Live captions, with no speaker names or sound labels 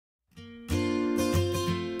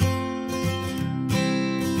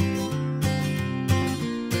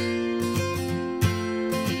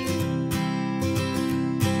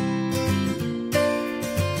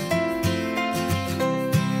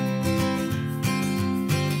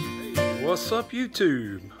What's up,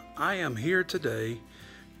 YouTube? I am here today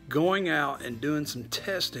going out and doing some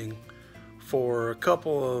testing for a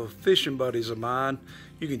couple of fishing buddies of mine.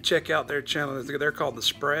 You can check out their channel. They're called the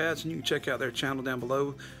Spradz, and you can check out their channel down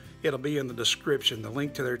below. It'll be in the description. The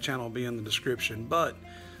link to their channel will be in the description. But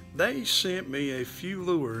they sent me a few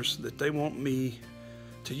lures that they want me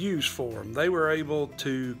to use for them. They were able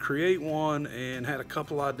to create one and had a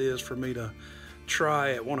couple ideas for me to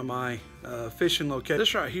try at one of my fishing locations.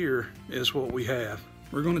 This right here is what we have.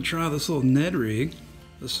 We're going to try this little Ned rig.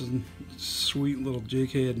 This is a sweet little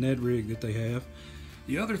jig head Ned rig that they have.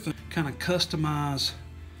 The other thing, kind of customized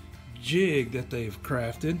jig that they've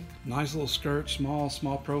crafted. Nice little skirt, small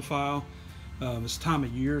profile. This time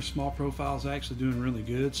of year, small profile is actually doing really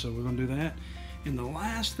good, so we're going to do that. And the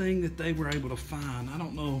last thing that they were able to find, I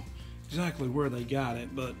don't know exactly where they got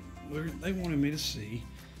it, but they wanted me to see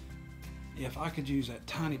if I could use that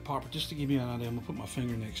tiny popper. Just to give you an idea, I'm going to put my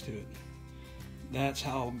finger next to it. That's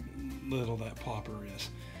how little that popper is.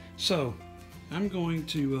 So I'm going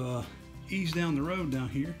to ease down the road down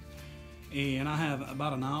here, and I have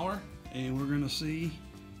about an hour, and we're going to see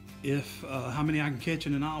if how many I can catch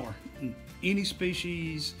in an hour. Any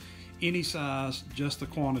species, any size, just the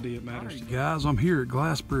quantity it matters. Right, guys, I'm here at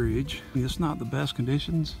Glass Bridge. It's not the best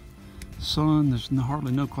conditions. Sun, there's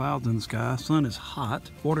hardly no clouds in the sky. Sun is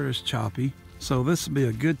hot, water is choppy. So this will be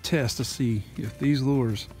a good test to see if these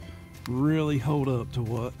lures really hold up to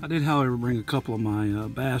what. I did, however, bring a couple of my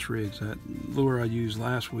bass rigs, that lure I used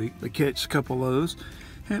last week, to catch a couple of those.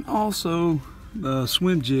 And also the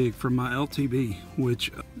swim jig from my LTB,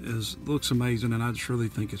 which looks amazing, and I just really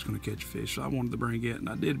think it's going to catch fish. So I wanted to bring it, and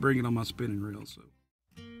I did bring it on my spinning reel. So.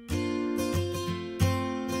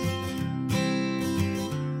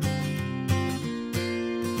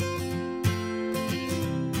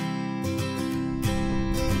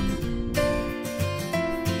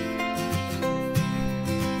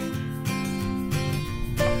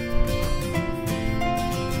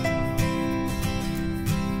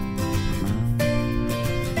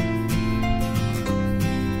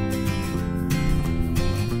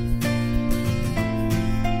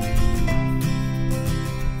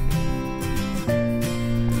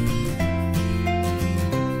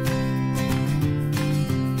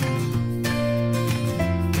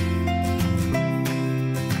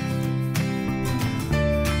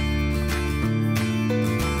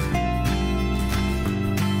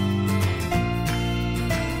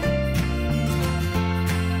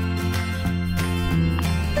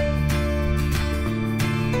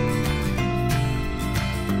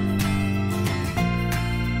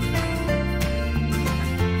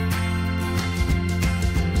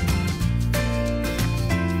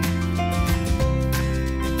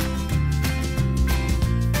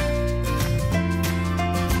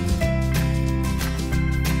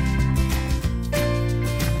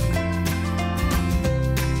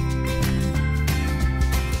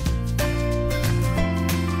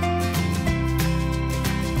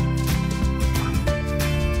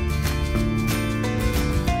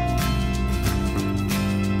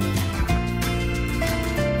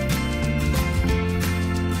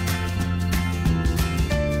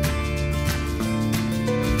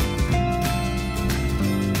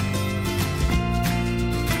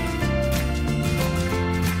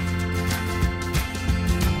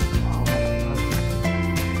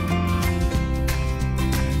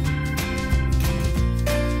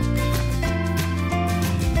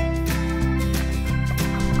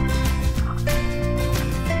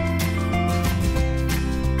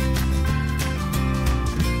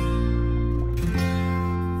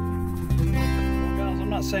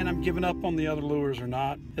 Saying I'm giving up on the other lures or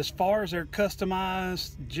not. As far as their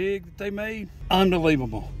customized jig that they made,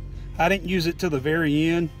 unbelievable. I didn't use it till the very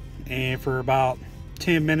end, and for about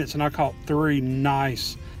 10 minutes, and I caught 3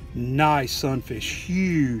 nice sunfish,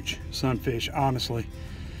 huge sunfish, honestly.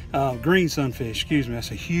 Green sunfish, excuse me,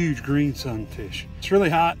 that's a huge green sunfish. It's really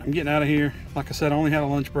hot, I'm getting out of here. Like I said, I only had a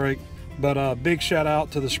lunch break, but big shout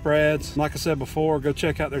out to the Spradz. Like I said before, go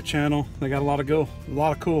check out their channel. They got a lot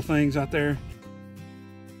of cool things out there.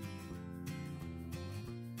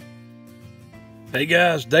 Hey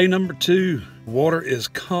guys, day number 2. Water is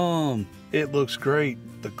calm. It looks great.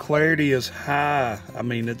 The clarity is high. I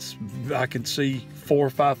mean, I can see 4 or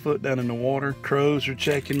 5 foot down in the water. Crows are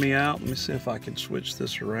checking me out. Let me see if I can switch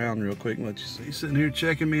this around real quick and let you see. He's sitting here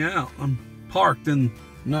checking me out. I'm parked in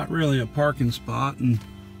not really a parking spot, and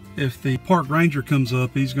if the park ranger comes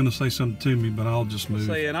up, he's gonna say something to me, but I'll just move.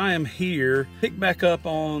 And I am here, pick back up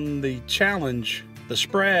on the challenge the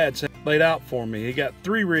Spradz laid out for me. He got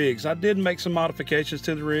 3 rigs. I did make some modifications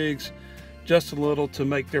to the rigs just a little to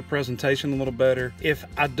make their presentation a little better. If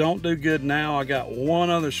I don't do good now, I got one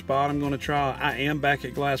other spot I'm going to try. I am back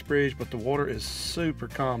at Glass Bridge, but the water is super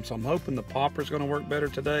calm, so I'm hoping the popper's going to work better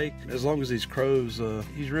today. As long as these crows,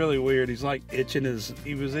 he's really weird. He's like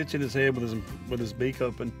he was itching his head with his beak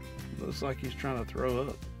open. Looks like he's trying to throw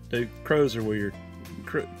up. Dude, crows are weird.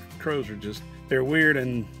 Crows are just, they're weird,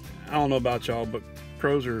 and I don't know about y'all, but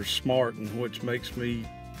crows are smart, and which makes me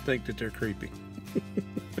think that they're creepy.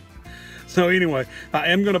 So anyway, I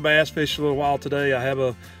am going to bass fish a little while today. I have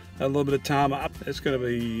a little bit of time. It's going to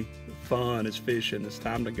be fun. It's fishing. It's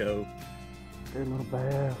time to go. Good little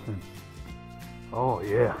bass. And oh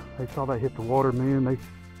yeah, they saw that hit the water, man.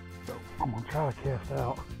 So I'm going to try to cast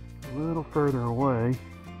out a little further away.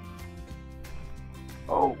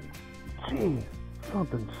 Oh, geez,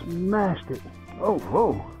 something smashed it. Oh,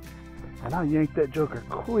 whoa. And I yanked that joker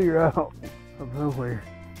clear out of nowhere.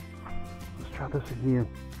 Let's try this again.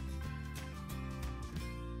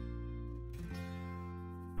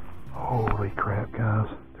 Holy crap, guys.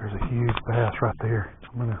 There's a huge bass right there.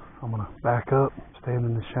 I'm gonna back up, stand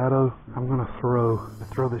in the shadow. I'm gonna throw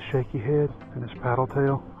this shaky head and this paddle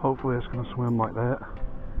tail. Hopefully it's gonna swim like that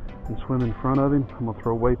and swim in front of him. I'm gonna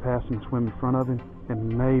throw way past him and swim in front of him, and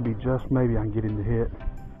maybe, just maybe, I can get him to hit.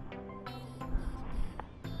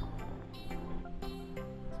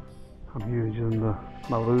 I'm using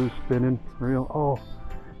my lure spinning reel. Oh,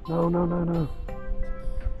 no.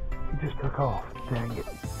 He just took off. Dang it.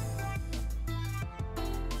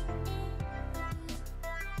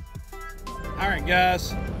 Alright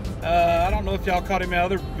guys, I don't know if y'all caught him in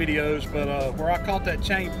other videos, but where I caught that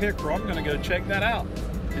chain pickerel, I'm going to go check that out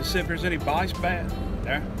and see if there's any bass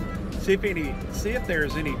there. See if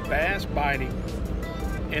there's any bass biting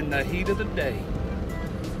in the heat of the day.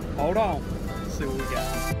 Hold on, let's see what we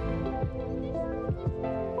got.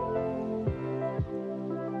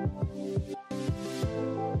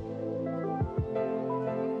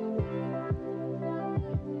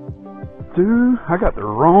 Dude, I got the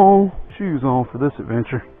wrong shoes on for this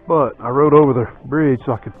adventure, but I rode over the bridge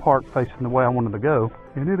so I could park facing the way I wanted to go,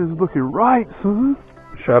 and it is looking right, son.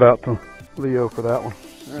 Shout out to Leo for that one.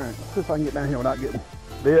 Alright, let's see if I can get down here without getting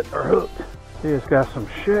bit or hooked. It's got some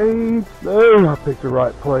shade. There, I picked the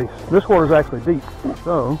right place. This water's actually deep,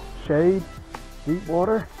 so shade, deep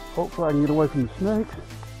water. Hopefully I can get away from the snakes.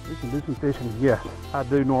 We can do some fishing. Yes, I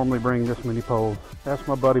do normally bring this many poles. That's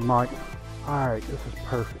my buddy Mike. Alright, this is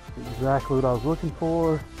perfect. Exactly what I was looking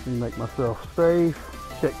for. Let me make myself safe.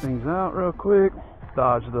 Check things out real quick.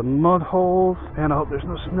 Dodge the mud holes. And I hope there's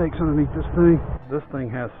no snakes underneath this thing. This thing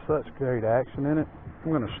has such great action in it. I'm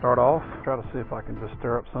going to start off, try to see if I can just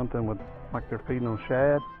stir up something with, like they're feeding on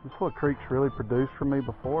shad. This little creek's really produced for me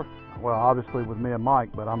before. Well, obviously with me and Mike,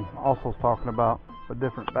 but I'm also talking about a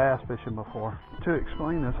different bass fishing before. To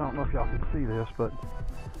explain this, I don't know if y'all can see this, but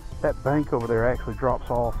that bank over there actually drops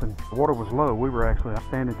off, and the water was low. We were actually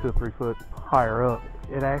standing 2 or 3 foot higher up.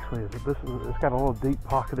 It actually is, it's got a little deep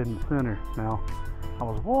pocket in the center. Now, I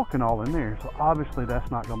was walking all in there, so obviously that's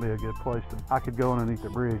not going to be a good place. I could go underneath the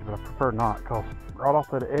bridge, but I prefer not, because right off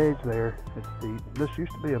that edge there, it's deep. This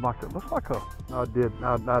used to be it looks like a, I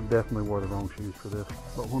definitely wore the wrong shoes for this.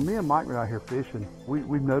 But when me and Mike were out here fishing,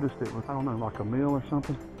 we've noticed it was, I don't know, like a meal or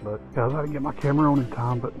something. But guys, I didn't get my camera on in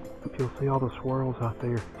time, but if you'll see all the swirls out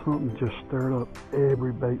there, something just stirred up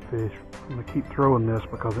every bait fish. I'm going to keep throwing this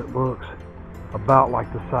because it looks about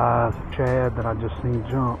like the size of shad that I just seen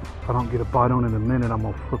jump. If I don't get a bite on it in a minute, I'm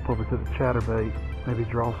gonna flip over to the chatterbait, maybe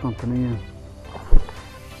draw something in.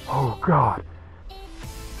 Oh God.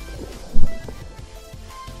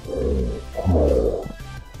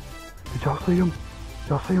 Did y'all see him?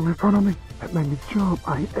 Y'all see him in front of me? That made me jump.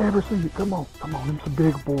 I ain't ever seen it. Come on, them some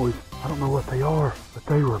big boys. I don't know what they are, but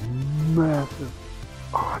they were massive.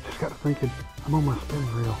 Oh, I just got thinking, I'm on my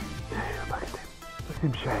spinning reel. Yeah, look at him. Look at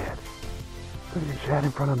him shad. Look at him shad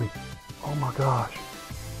in front of me. Oh my gosh.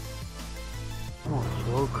 I'm going to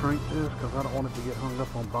slow crank this because I don't want it to get hung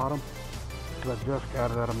up on bottom. Because I just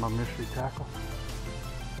got it out of my mystery tackle.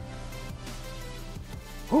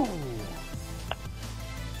 Ooh.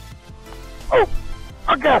 Oh,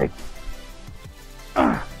 I got him.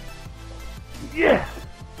 Yes.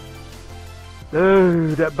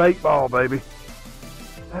 Dude, that bait ball, baby.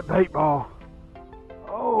 That bait ball.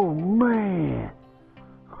 Oh man.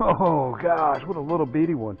 Oh gosh, what a little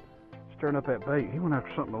bitty one. Stirring up that bait. He went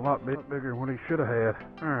after something a lot bigger than what he should have had.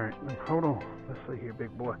 Alright, hold on. Let's see here,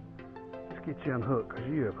 big boy. Let's get you unhooked, because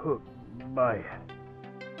you have hooked bad.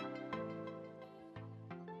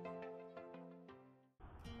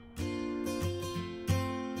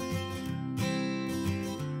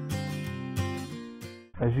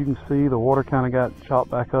 As you can see, the water kind of got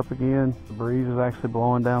chopped back up again. The breeze is actually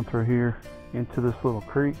blowing down through here into this little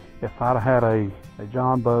creek. If I'd have had a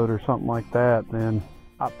John boat or something like that, then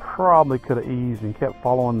I probably could have eased and kept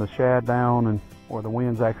following the shad down, and or the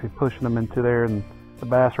wind's actually pushing them into there, and the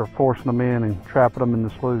bass are forcing them in and trapping them in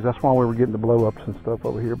the sloughs. That's why we were getting the blow-ups and stuff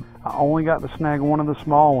over here. I only got to snag one of the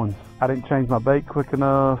small ones. I didn't change my bait quick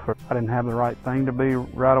enough, or I didn't have the right thing to be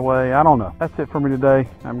right away. I don't know. That's it for me today.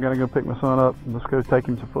 I'm gonna go pick my son up and let's go take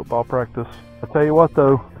him to football practice. I'll tell you what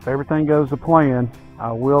though, if everything goes to plan,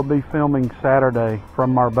 I will be filming Saturday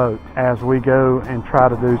from our boat as we go and try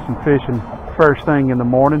to do some fishing first thing in the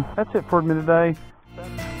morning. That's it for me today.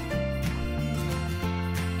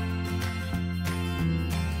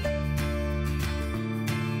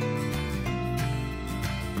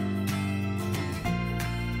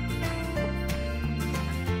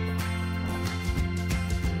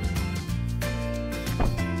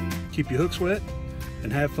 Keep your hooks wet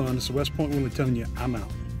and have fun. This is West Point Willie telling you I'm out.